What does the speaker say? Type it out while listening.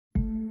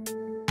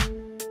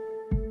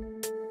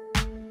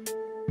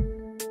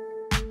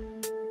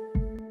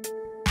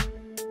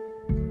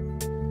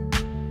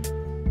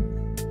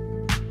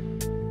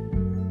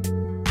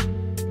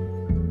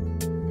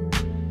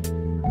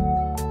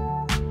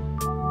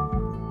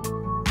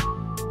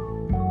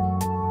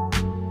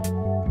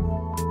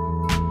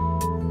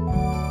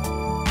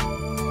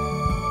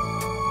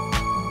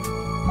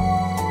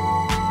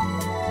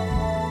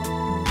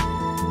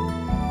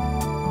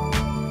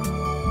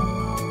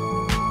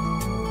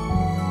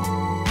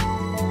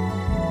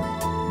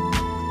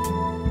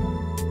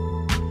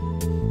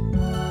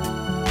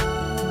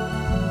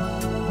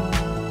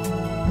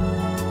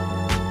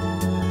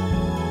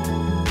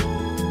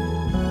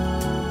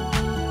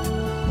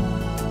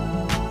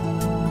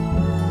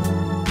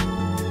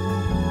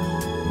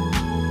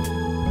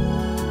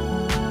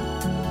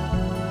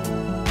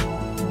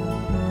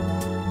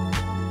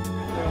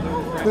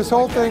This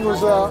whole thing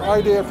was an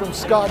idea from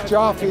Scott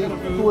Joffe,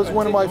 who was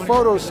one of my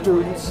photo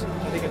students,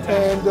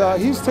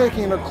 and he's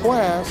taking a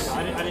class,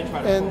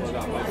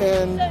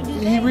 and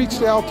he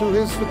reached out to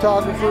his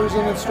photographers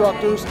and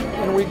instructors,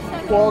 and we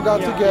all got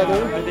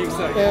together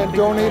and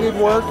donated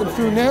work, and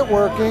through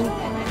networking,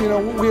 you know,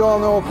 we all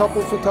know a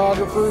couple of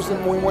photographers,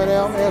 and we went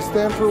out and asked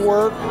them for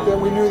work that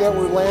we knew that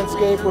were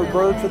landscape or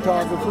bird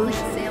photographers,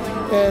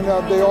 and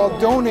they all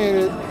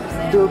donated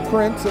their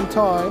prints and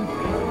time,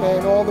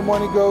 and all the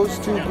money goes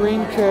to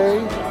Green Cay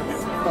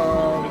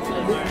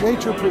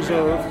Nature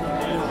Preserve,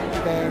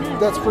 and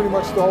that's pretty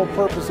much the whole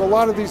purpose. A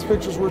lot of these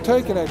pictures were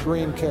taken at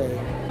Green Cay.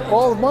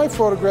 All of my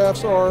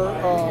photographs are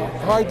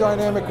high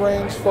dynamic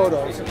range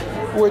photos,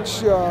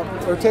 which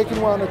are taken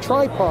on a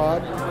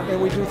tripod,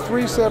 and we do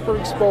 3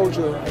 separate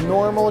exposure: a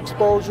normal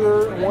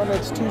exposure, one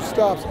that's 2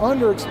 stops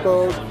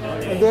underexposed,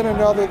 and then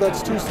another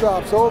that's 2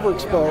 stops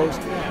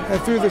overexposed.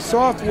 And through the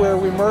software,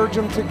 we merge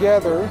them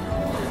together,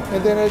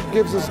 and then it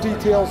gives us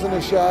details in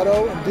the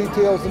shadow and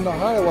details in the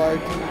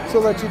highlight, so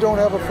that you don't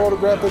have a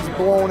photograph that's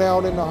blown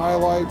out in the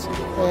highlights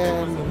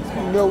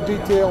and no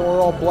detail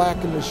or all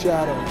black in the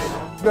shadows.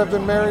 I've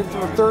been married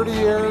for 30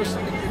 years,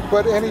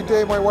 but any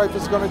day my wife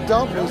is going to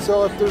dump me,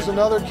 so if there's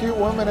another cute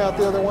woman out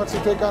there that wants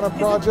to take on a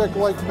project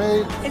like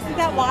me... Isn't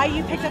that why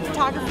you picked up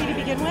photography to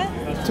begin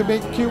with? To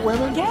meet cute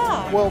women?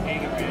 Yeah. Well,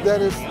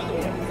 that is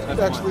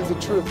actually the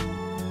truth.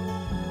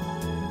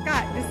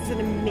 God, this is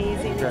an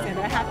amazing exhibit.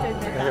 I have to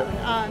admit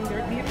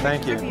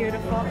that. They're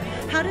beautiful.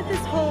 How did this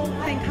whole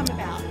thing come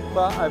about?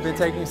 Well, I've been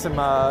taking some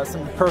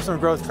personal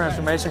growth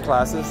transformation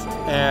classes,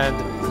 and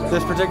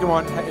this particular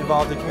one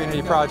involved a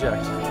community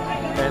project.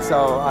 And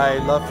so I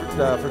love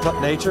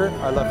nature,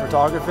 I love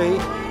photography,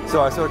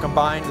 so I sort of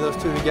combined those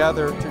two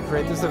together to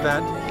create this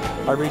event.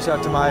 I reached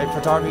out to my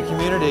photography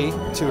community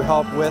to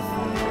help with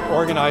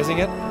organizing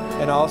it,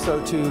 and also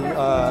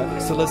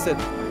to solicit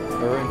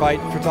or invite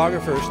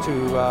photographers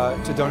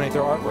to donate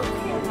their artwork.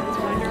 That's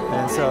wonderful.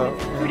 And so,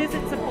 who does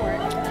it support?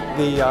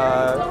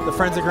 The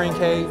Friends of Green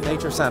Cay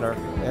Nature Center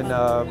in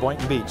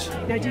Boynton Beach.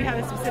 Now, do you have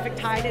a specific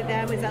tie to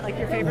them? Is that like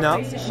your favorite No.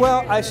 place to shoot?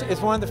 Well,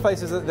 it's one of the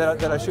places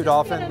that I shoot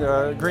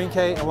often, Green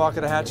Cay and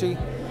Wakatahatchee.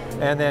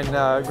 And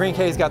then Green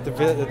Cay's got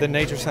the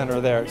Nature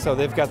Center there, so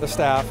they've got the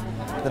staff,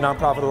 the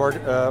nonprofit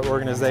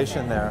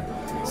organization there.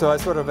 So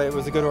it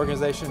was a good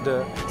organization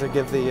to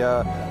give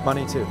the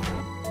money to.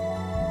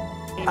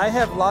 I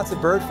have lots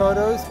of bird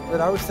photos, but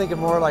I was thinking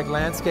more like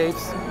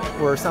landscapes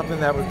were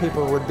something that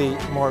people would be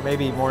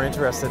maybe more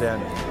interested in.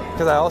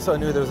 Because I also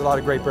knew there was a lot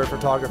of great bird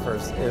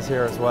photographers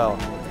here as well.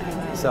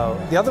 So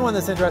the other one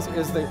that's interesting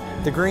is the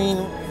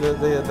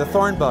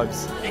thorn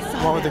bugs, the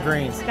one with the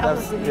greens. That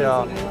was amazing. Yeah, I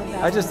love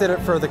that. I just did it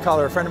for the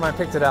color. A friend of mine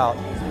picked it out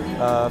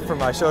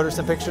I showed her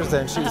some pictures,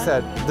 and she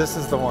said, "This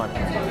is the one."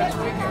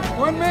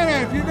 1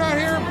 minute. If you're not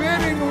here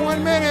bidding in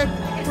 1 minute,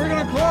 we're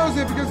going to close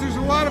it because there's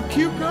a lot of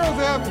cute girls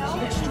that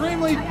have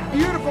extremely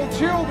beautiful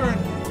children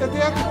that they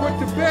have to put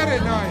to bed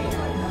at night.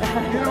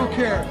 You don't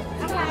care.